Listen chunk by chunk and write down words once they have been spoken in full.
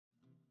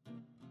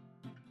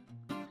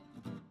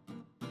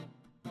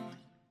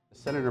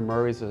Senator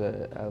Murray's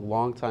a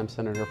longtime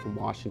senator from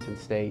Washington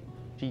State.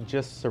 She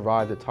just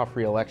survived a tough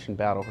reelection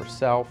battle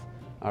herself,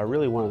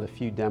 really one of the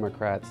few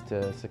Democrats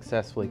to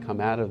successfully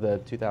come out of the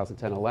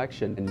 2010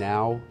 election. And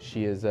now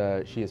she is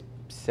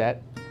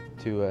set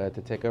to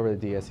take over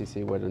the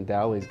DSCC, what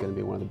undoubtedly is going to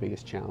be one of the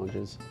biggest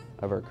challenges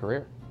of her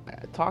career.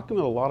 Talking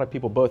with a lot of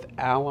people, both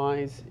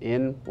allies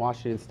in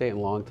Washington State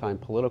and longtime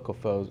political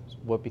foes,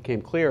 what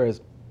became clear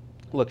is,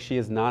 look, she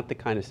is not the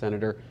kind of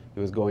senator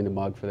who is going to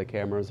mug for the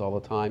cameras all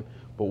the time,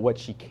 but what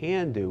she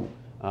can do,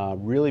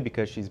 really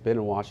because she's been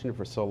in Washington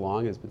for so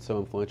long, has been so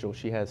influential,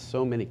 she has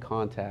so many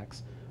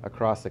contacts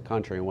across the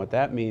country, and what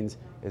that means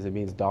is it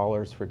means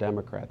dollars for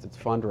Democrats. It's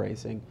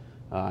fundraising.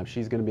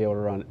 She's going to be able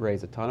to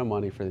raise a ton of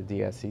money for the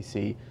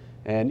DSCC,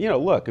 and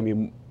look, I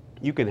mean,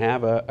 you can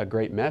have a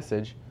great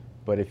message,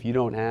 but if you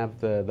don't have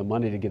the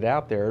money to get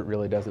out there, it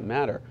really doesn't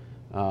matter.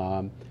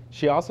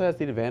 She also has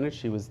the advantage.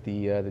 She was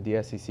the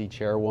DSCC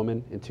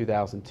chairwoman in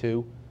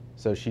 2002,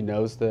 so she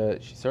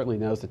certainly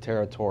knows the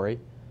territory.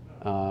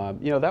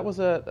 That was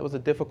a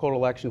difficult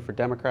election for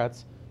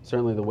Democrats.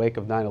 Certainly, the wake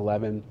of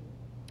 9/11,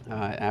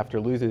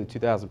 after losing the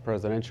 2000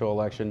 presidential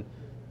election,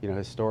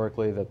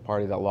 historically the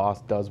party that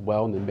lost does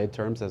well in the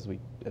midterms, as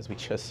we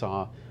just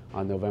saw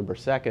on November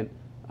 2nd.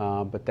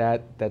 But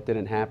that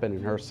didn't happen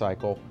in her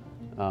cycle,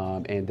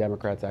 and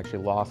Democrats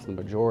actually lost the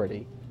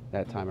majority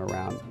that time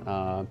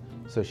around.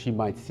 So she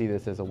might see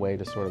this as a way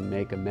to sort of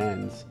make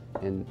amends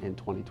in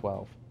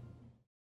 2012.